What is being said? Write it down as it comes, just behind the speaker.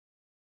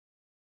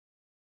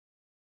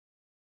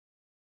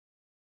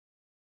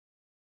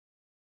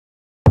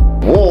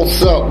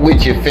What's up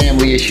with your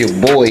family? It's your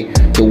boy,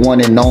 the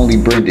one and only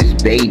Brenda's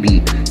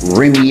baby,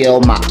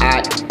 Remiel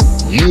Ma'at.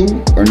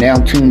 You are now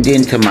tuned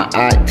in to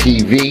Ma'at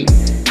TV.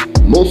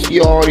 Most of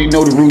y'all already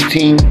know the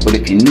routine, but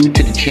if you're new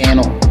to the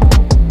channel,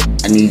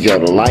 I need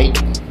y'all to like,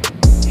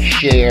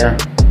 share,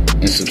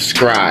 and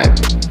subscribe.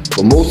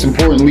 But most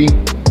importantly,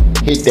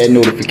 hit that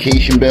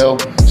notification bell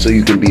so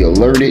you can be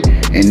alerted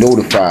and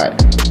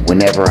notified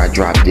whenever I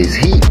drop this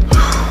heat.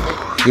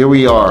 Here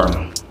we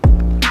are,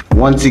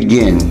 once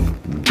again,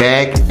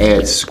 back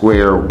at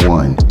square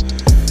one.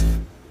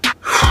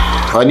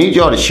 I need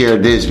y'all to share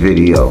this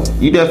video.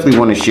 You definitely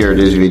want to share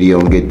this video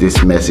and get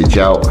this message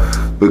out,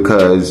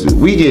 because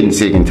we getting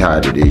sick and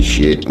tired of this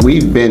shit.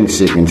 We've been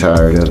sick and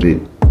tired of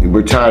it.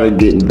 We're tired of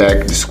getting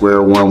back to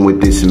square one with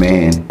this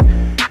man.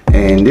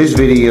 And this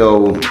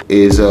video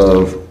is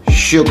of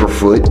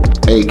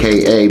Sugarfoot,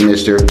 aka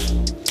Mr.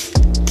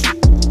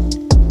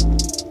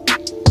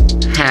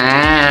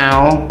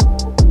 How?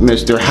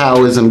 Mr.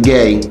 Howism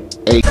Gay.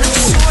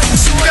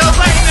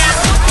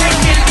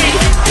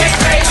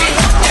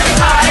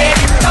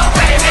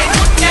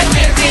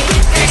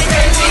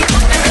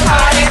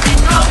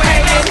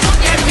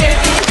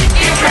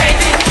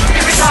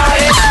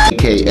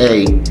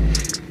 AKA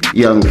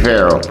Young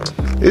Pharaoh.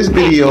 This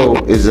video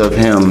is of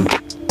him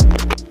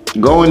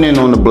going in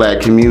on the black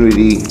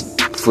community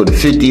for the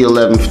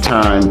 50-11th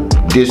time,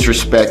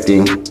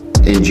 disrespecting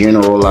and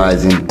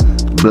generalizing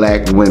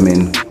black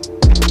women,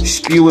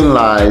 spewing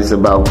lies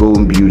about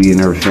Golden Beauty and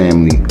her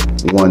family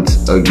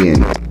once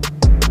again.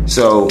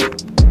 So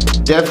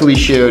definitely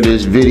share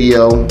this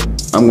video.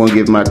 I'm going to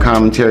give my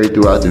commentary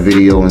throughout the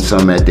video and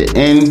some at the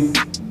end.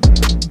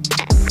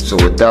 So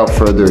without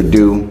further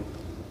ado,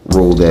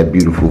 roll that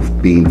beautiful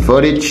bean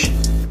footage.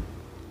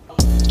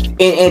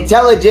 In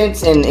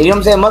intelligence, and you know what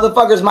I'm saying,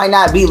 motherfuckers might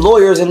not be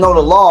lawyers and know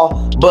the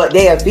law, but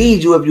they'll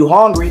feed you if you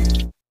hungry.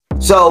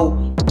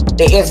 So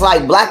it's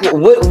like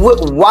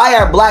why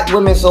are black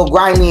women so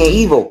grimy and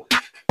evil?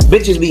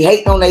 Bitches be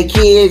hating on their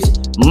kids,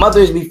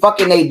 mothers be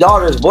fucking their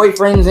daughters,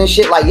 boyfriends and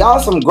shit. Like, y'all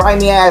some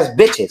grimy ass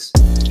bitches.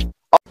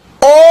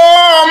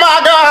 Oh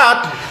my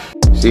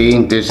God!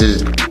 See, this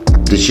is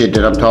the shit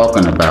that I'm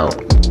talking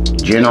about.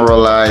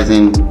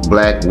 Generalizing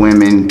black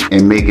women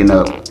and making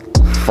up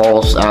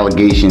false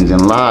allegations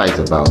and lies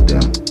about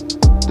them.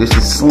 This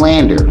is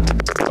slander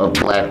of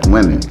black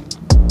women.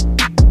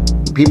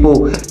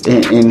 People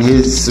and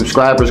his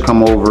subscribers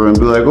come over and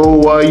be like, oh,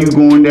 why are you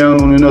going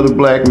down on another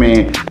black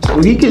man?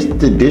 So he gets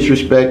to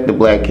disrespect the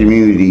black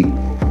community.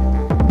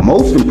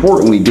 Most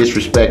importantly,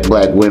 disrespect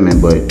black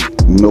women, but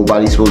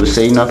nobody's supposed to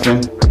say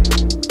nothing?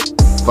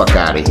 Fuck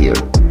out of here.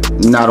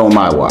 Not on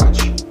my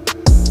watch.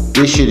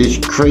 This shit is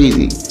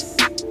crazy.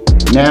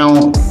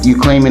 Now you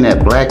claiming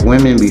that black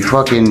women be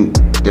fucking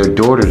their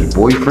daughter's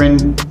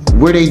boyfriend?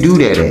 Where they do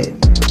that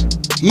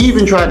at? He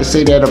even tried to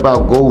say that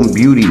about Golden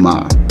Beauty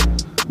mom,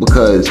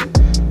 because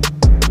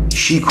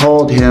she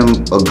called him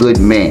a good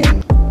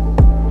man.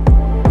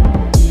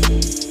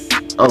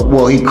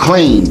 Well, he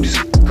claims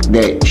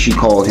that she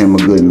called him a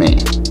good man.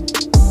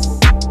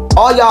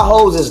 All y'all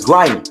hoes is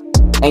grimy.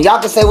 And y'all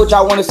can say what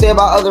y'all want to say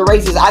about other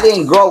races. I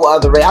didn't grow with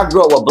other races. I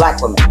grew up with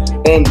black women.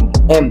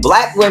 And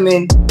black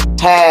women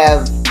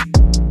have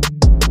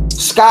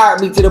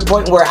scarred me to the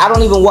point where I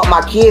don't even want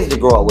my kids to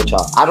grow up with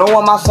y'all. I don't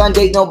want my son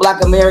dating no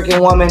black American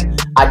woman.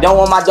 I don't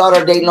want my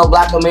daughter dating no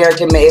black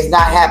American man. It's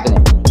not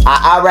happening.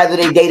 I'd rather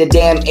they date a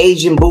damn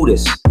Asian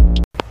Buddhist.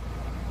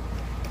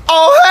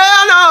 Oh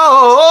hell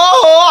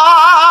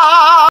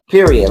no!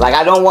 Period. Like,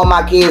 I don't want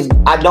my kids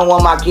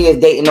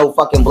dating no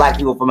fucking black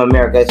people from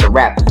America. It's a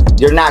wrap.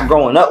 They're not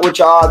growing up with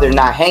y'all. They're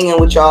not hanging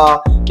with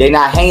y'all. They're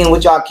not hanging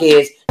with y'all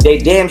kids. They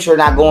damn sure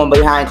not going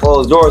behind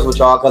closed doors with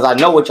y'all, because I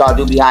know what y'all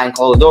do behind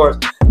closed doors.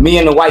 Me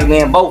and the white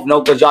man both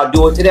know, because y'all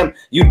do it to them.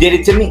 You did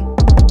it to me.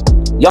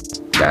 Y'all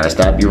gotta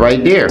stop you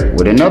right there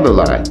with another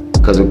lie.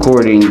 Because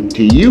according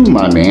to you,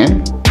 my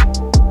man,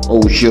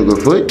 old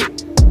Sugarfoot,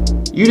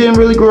 you didn't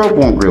really grow up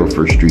on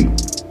Guilford Street.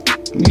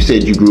 You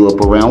said you grew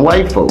up around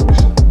white folks.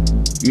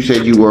 You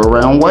said you were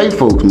around white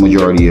folks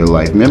majority of your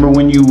life. Remember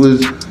when you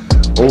was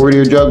over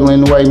there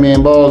juggling the white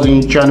man balls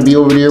and you trying to be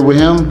over there with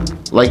him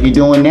like you're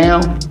doing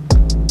now?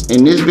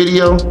 In this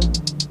video,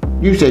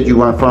 you said you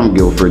weren't from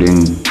Guilford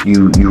and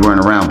you run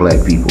around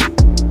black people.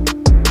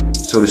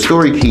 So the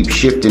story keeps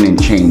shifting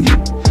and changing.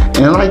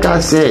 And like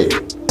I said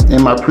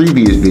in my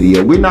previous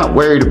video, we're not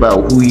worried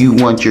about who you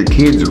want your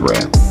kids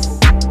around,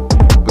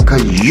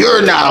 because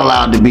you're not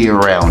allowed to be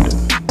around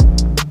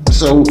them.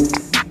 So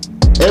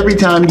every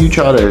time you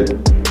try to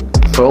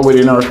throw it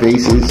in our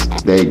faces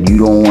that you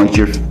don't want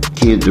your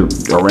kids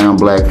around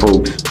black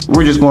folks,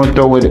 we're just going to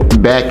throw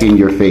it back in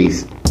your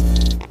face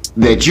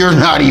that you're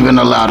not even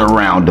allowed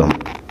around them.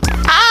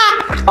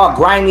 Oh,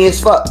 grimy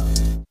as fuck.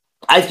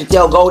 I used to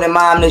tell Golden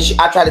Mom this shit.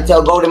 I tried to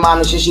tell Golden Mom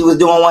the shit she was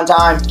doing one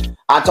time.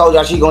 I told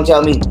y'all she gonna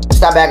tell me,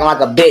 stop acting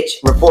like a bitch,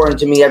 reporting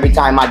to me every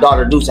time my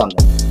daughter do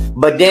something.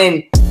 But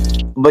then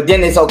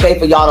it's okay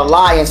for y'all to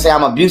lie and say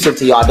I'm abusive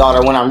to y'all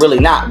daughter when I'm really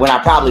not, when I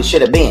probably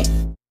should have been.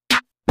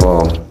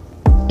 Well,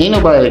 ain't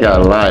nobody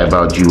gotta lie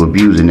about you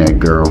abusing that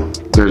girl.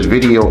 There's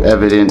video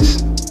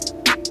evidence.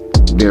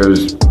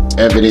 There's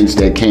evidence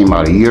that came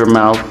out of your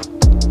mouth.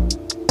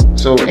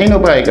 So ain't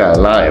nobody gotta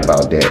lie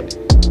about that.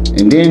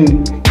 And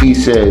then he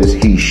says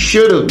he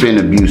should have been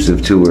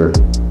abusive to her,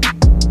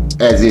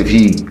 as if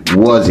he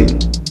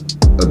wasn't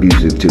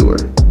abusive to her.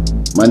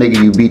 My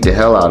nigga, you beat the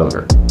hell out of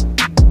her.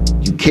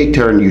 You kicked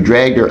her and you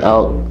dragged her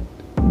out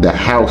the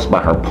house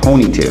by her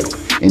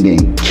ponytail and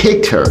then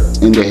kicked her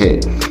in the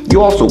head.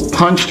 You also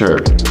punched her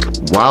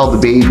while the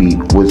baby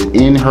was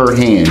in her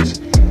hands,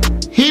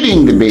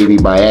 hitting the baby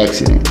by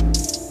accident.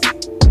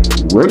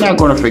 We're not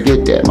gonna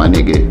forget that, my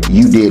nigga.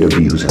 You did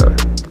abuse her.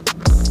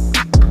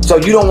 So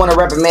you don't want to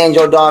reprimand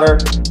your daughter,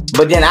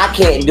 but then I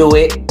can't do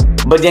it.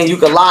 But then you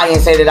could lie and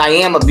say that I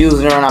am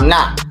abusing her and I'm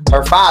not.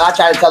 Her father, I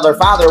tried to tell her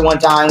father one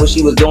time what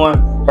she was doing.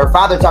 Her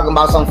father talking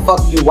about some fuck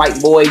you white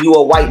boy, you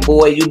a white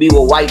boy, you be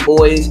with white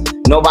boys.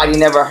 Nobody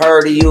never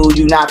heard of you,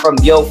 you not from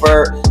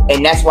Guilford,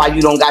 and that's why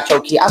you don't got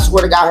your kid. I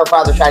swear to God, her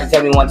father tried to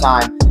tell me one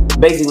time,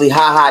 basically,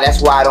 haha,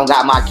 that's why I don't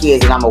got my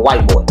kids and I'm a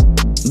white boy.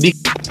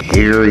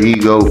 Here he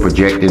go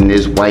projecting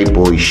this white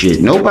boy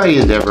shit. Nobody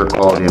has ever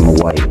called him a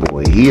white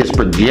boy. He is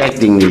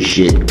projecting this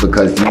shit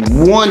because he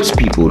wants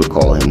people to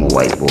call him a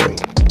white boy.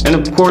 And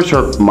of course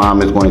her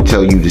mom is going to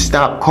tell you to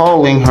stop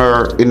calling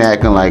her and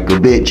acting like a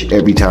bitch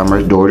every time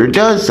her daughter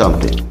does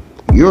something.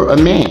 You're a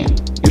man.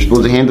 You're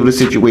supposed to handle the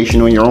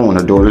situation on your own.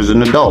 Her daughter's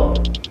an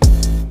adult.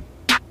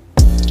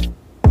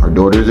 Her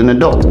daughter's an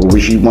adult. What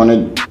would she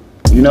want to,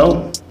 you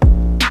know?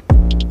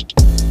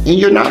 And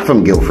you're not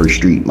from Guilford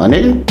Street, my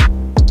nigga.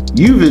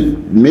 You've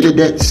admitted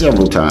that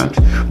several times.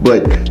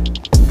 But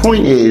the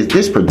point is,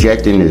 this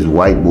projecting this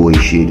white boy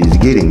shit is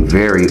getting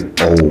very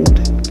old.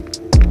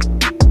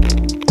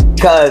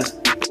 Because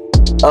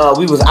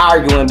we was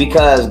arguing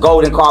because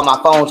Golden called my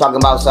phone talking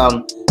about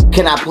some,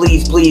 can I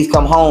please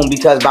come home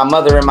because my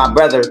mother and my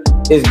brother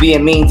is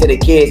being mean to the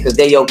kids because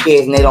they your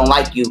kids and they don't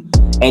like you.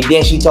 And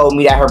then she told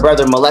me that her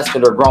brother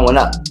molested her growing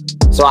up.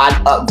 So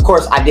of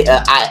course I did.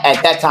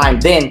 At that time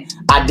then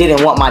I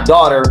didn't want my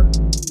daughter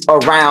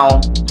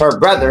around her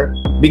brother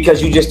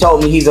because you just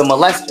told me he's a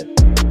molester.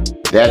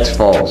 That's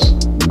false.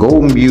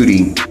 Golden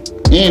Beauty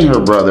and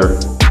her brother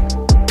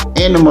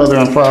and the mother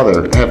and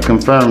father have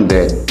confirmed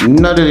that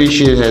none of this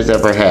shit has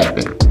ever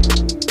happened.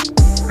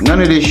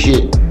 None of this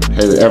shit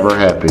has ever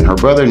happened. Her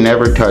brother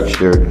never touched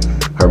her.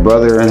 Her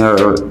brother and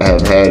her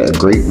have had a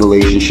great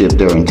relationship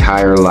their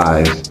entire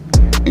lives.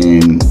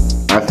 And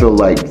I feel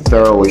like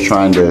Pharaoh is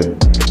trying to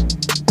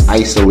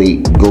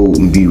isolate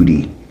Golden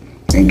Beauty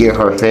and get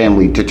her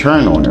family to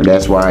turn on her.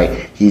 That's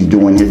why he's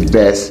doing his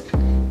best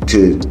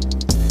to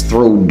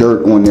throw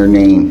dirt on their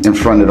name in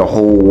front of the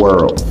whole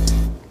world.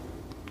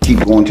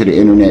 Keep going to the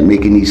internet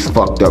making these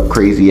fucked up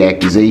crazy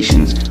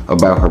accusations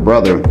about her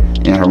brother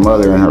and her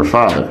mother and her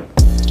father.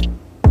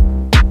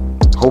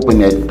 Hoping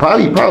that,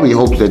 probably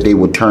hopes that they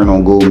would turn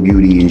on Golden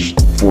Beauty and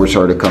force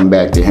her to come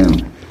back to him.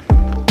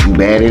 Too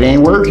bad it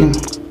ain't working.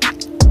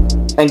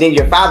 And then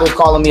your father's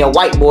calling me a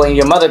white boy and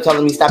your mother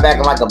telling me stop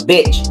acting like a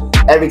bitch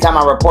every time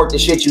I report the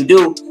shit you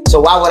do. So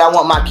why would I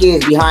want my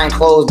kids behind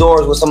closed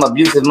doors with some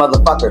abusive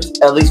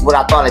motherfuckers? At least what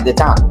I thought at the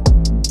time.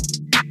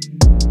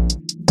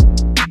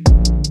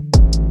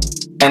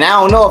 And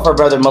I don't know if her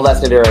brother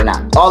molested her or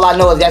not. All I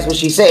know is that's what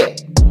she said.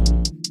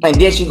 And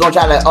then she's gonna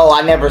try to, oh,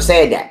 I never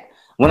said that.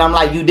 When I'm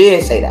like, you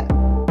did say that.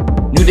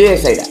 You did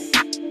say that.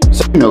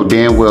 So you know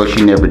damn well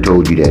she never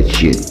told you that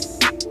shit.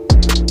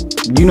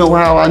 You know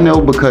how I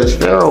know? Because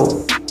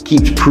Pharaoh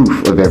keeps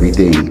proof of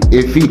everything.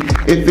 If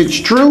it's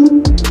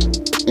true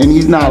and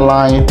he's not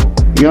lying,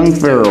 young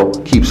Pharaoh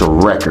keeps a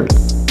record.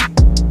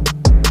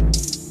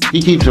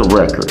 He keeps a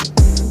record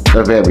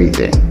of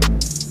everything.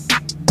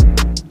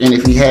 And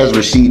if he has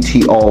receipts,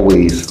 he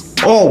always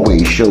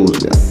shows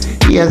them.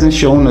 He hasn't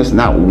shown us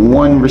not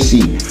one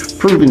receipt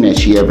proving that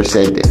she ever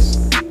said this.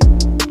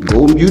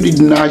 Golden Beauty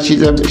denies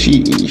she's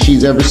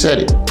ever said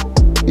it.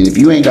 And if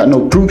you ain't got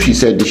no proof she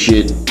said the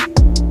shit,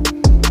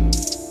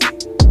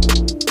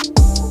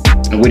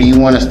 what do you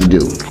want us to do?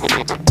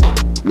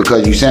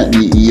 Because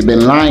you've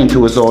been lying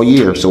to us all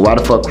year. So why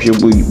the fuck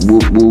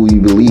will we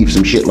believe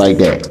some shit like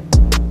that?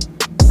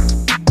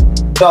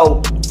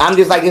 So I'm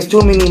just like, it's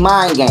too many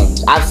mind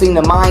games. I've seen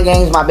the mind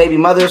games my baby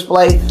mothers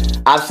play.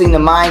 I've seen the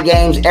mind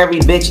games every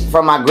bitch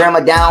from my grandma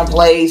down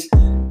plays.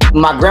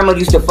 My grandma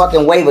used to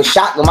fucking wave a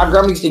shotgun. My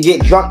grandma used to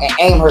get drunk and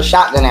aim her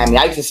shotgun at me.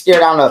 I used to stare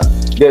down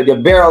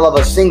the barrel of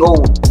a single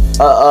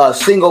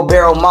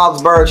barrel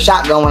Mogsburg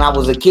shotgun when I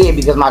was a kid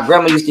because my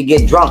grandma used to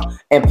get drunk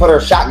and put her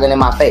shotgun in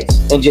my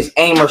face and just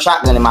aim her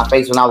shotgun in my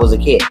face when I was a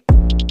kid.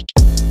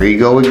 There you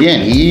go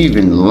again. He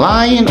even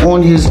lying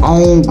on his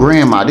own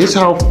grandma. This is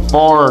how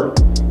far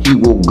he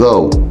will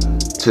go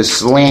to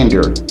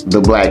slander the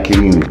black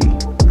community.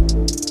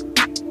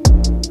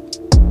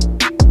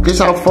 This is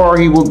how far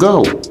he will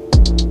go.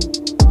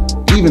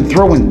 Even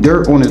throwing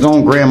dirt on his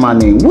own grandma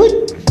name.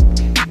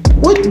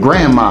 What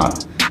grandma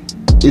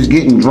is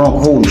getting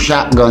drunk holding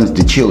shotguns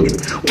to children?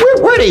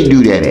 Where they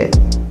do that at?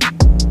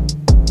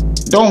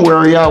 Don't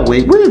worry, I'll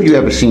wait. Where have you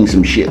ever seen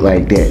some shit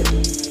like that?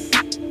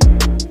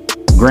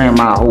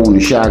 grandma holding a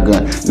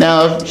shotgun.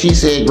 Now, if she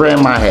said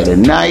grandma had a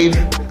knife,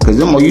 because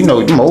them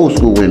old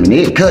school women,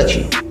 they'll cut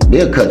you.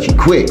 They'll cut you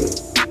quick.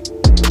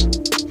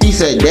 He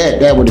said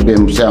that would have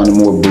been sounding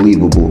more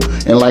believable.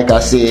 And like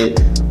I said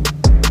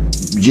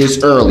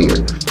just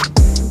earlier,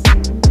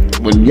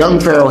 when young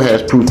Pharaoh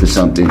has proof of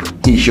something,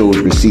 he shows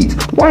receipts.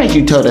 Why didn't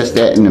you tell us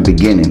that in the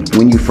beginning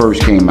when you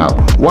first came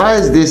out? Why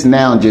is this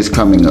now just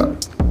coming up?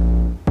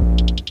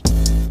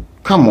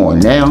 Come on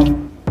now.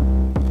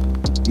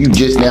 You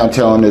just now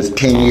telling us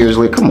 10 years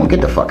later. Come on,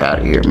 get the fuck out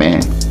of here,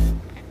 man.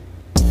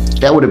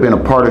 That would have been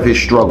a part of his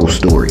struggle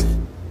story.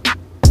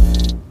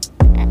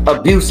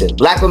 Abusive.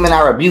 Black women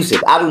are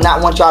abusive. I do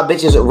not want y'all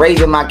bitches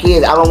raising my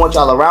kids. I don't want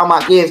y'all around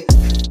my kids.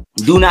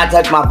 Do not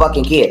touch my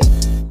fucking kids.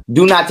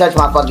 Do not touch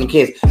my fucking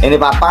kids. And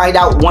if I find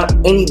out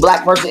any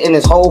black person in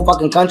this whole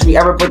fucking country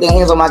ever put their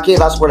hands on my kids,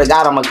 I swear to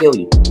God, I'm gonna kill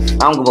you.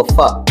 I don't give a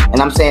fuck. And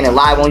I'm saying it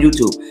live on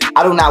YouTube.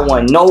 I do not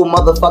want no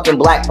motherfucking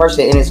black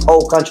person in this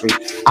whole country.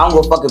 I don't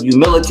give a fuck if you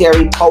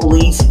military,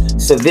 police,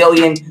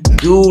 civilian.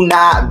 Do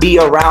not be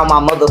around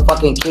my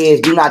motherfucking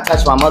kids. Do not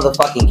touch my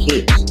motherfucking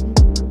kids.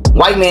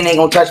 White man ain't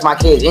gonna touch my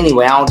kids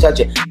anyway. I don't touch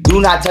it.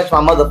 Do not touch my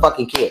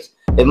motherfucking kids.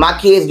 If my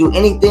kids do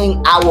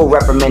anything, I will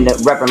reprimand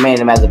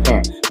them as a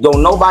parent.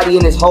 Don't nobody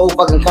in this whole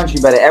fucking country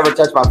better ever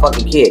touch my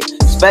fucking kids.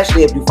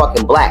 Especially if you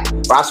fucking black.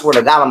 Or I swear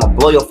to God, I'm gonna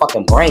blow your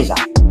fucking brains out.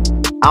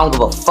 I don't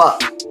give a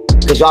fuck.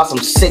 Cause y'all some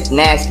sick,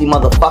 nasty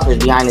motherfuckers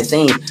behind the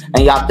scenes.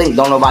 And y'all think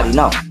don't nobody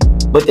know.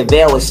 But the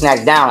veil is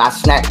snatched down. I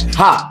snatched,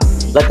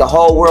 let the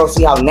whole world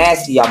see how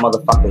nasty y'all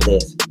motherfuckers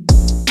is.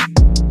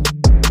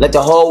 Let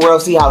the whole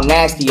world see how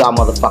nasty y'all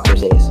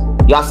motherfuckers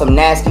is. Y'all some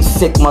nasty,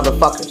 sick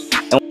motherfuckers.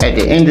 At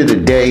the end of the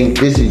day,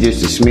 this is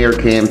just a smear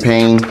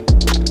campaign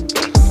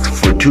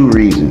for two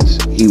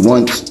reasons. He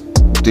wants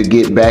to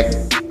get back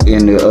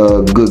in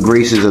the good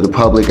graces of the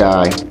public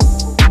eye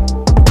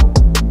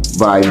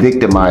by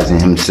victimizing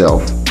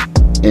himself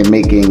and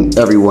making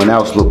everyone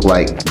else look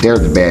like they're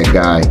the bad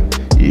guy.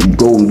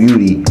 Golden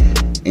Beauty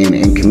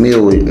and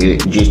Camille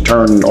just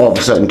all of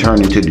a sudden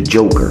turn into the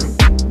Joker.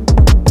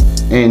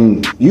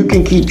 And you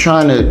can keep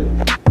trying to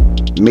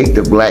make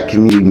the black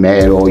community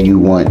mad all you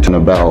want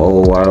about,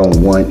 oh, I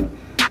don't want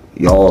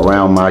y'all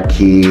around my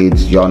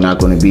kids. Y'all not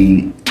going to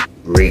be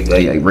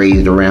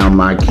raised around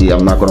my kids.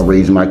 I'm not going to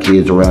raise my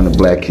kids around the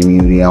black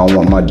community. I don't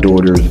want my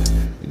daughters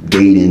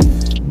dating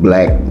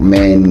black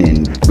men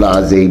and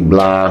blah,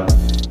 blah.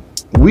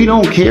 We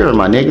don't care,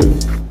 my nigga.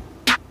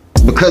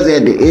 Because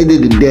at the end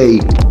of the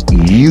day,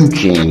 you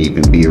can't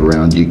even be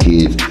around your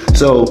kids.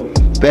 So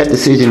that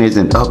decision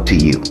isn't up to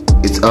you.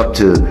 It's up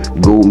to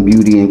Golden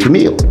Beauty and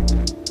Camille.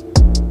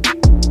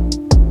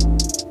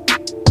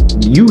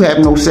 You have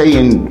no say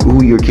in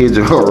who your kids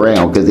are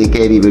around because they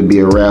can't even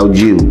be around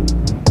you.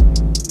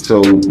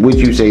 So what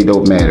you say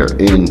don't matter.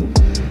 And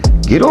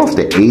get off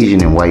the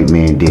Asian and white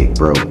man dick,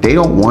 bro. They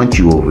don't want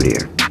you over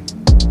there.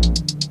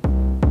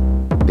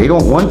 They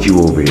don't want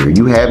you over there.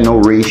 You have no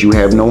race. You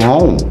have no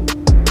home.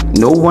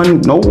 No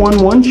one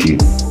wants you.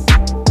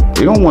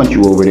 They don't want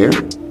you over there.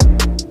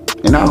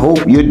 And I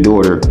hope your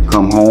daughter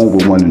come home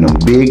with one of them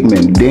big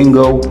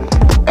mandingo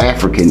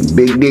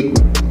big dick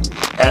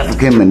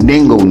African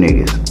mandingo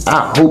niggas.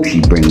 I hope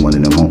she bring one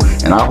of them home.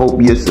 And I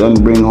hope your son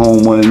bring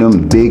home one of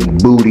them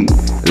big booty,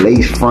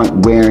 lace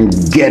front wearing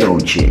ghetto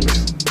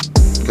chicks.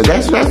 Cause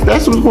that's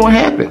what's gonna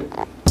happen.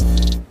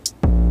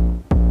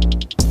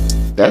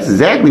 That's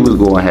exactly what's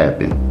gonna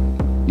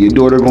happen. Your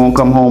daughter gonna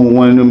come home with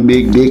one of them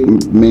big dick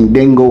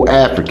mandingo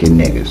African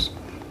niggas.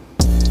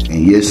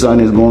 And your son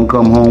is gonna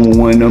come home with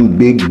one of them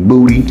big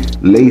booty,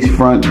 lace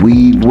front,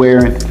 weave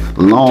wearing,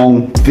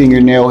 long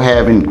fingernail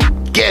having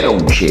ghetto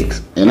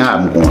chicks. And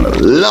I'm gonna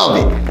love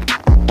it.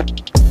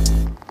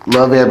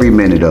 Love every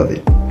minute of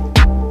it.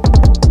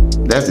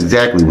 That's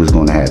exactly what's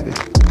gonna happen.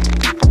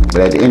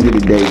 But at the end of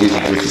the day, this is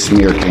just a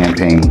smear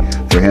campaign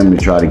for him to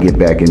try to get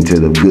back into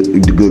the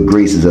good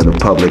graces of the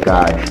public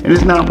eye. And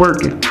it's not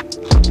working.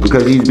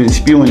 Because he's been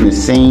spewing the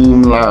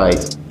same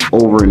lies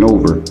over and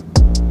over.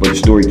 But the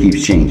story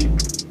keeps changing.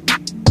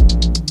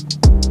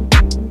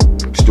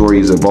 Story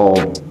has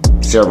evolved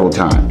several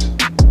times.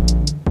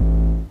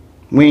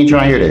 We ain't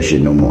trying to hear that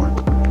shit no more.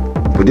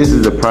 But this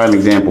is a prime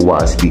example why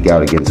I speak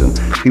out against him.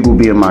 People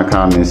be in my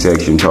comment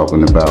section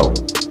talking about,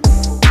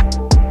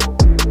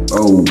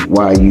 oh,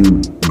 why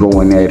you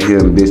going at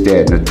him, this,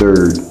 that, and the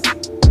third.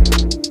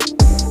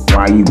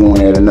 Why you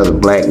going at another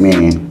black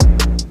man?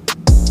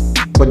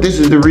 But this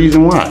is the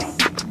reason why.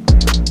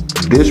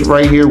 This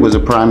right here was a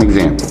prime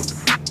example.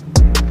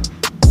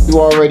 You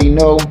already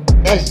know,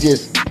 that's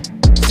just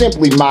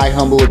simply my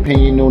humble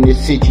opinion on this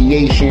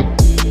situation.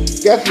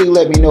 Definitely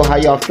let me know how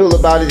y'all feel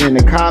about it in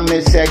the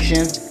comment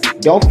section.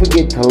 Don't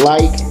forget to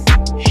like,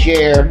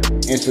 share,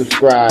 and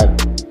subscribe.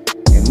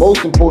 And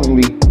most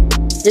importantly,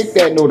 hit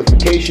that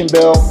notification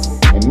bell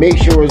and make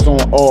sure it's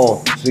on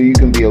all so you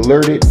can be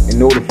alerted and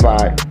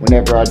notified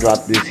whenever I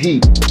drop this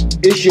heat.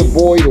 It's your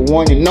boy, the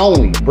one and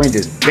only,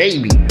 Brenda's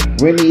baby,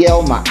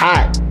 Remiel, my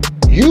aunt.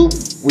 You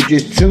were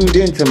just tuned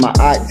into my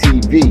aunt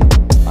TV.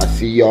 I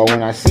see y'all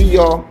when I see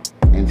y'all.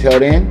 Until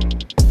then,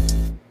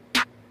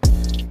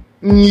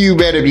 You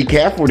better be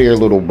careful there,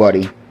 little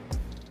buddy.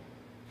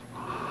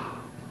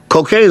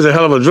 Cocaine's a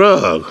hell of a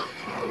drug.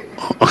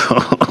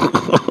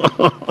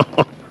 I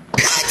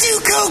do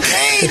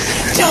cocaine.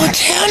 Don't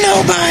tell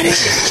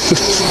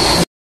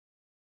nobody.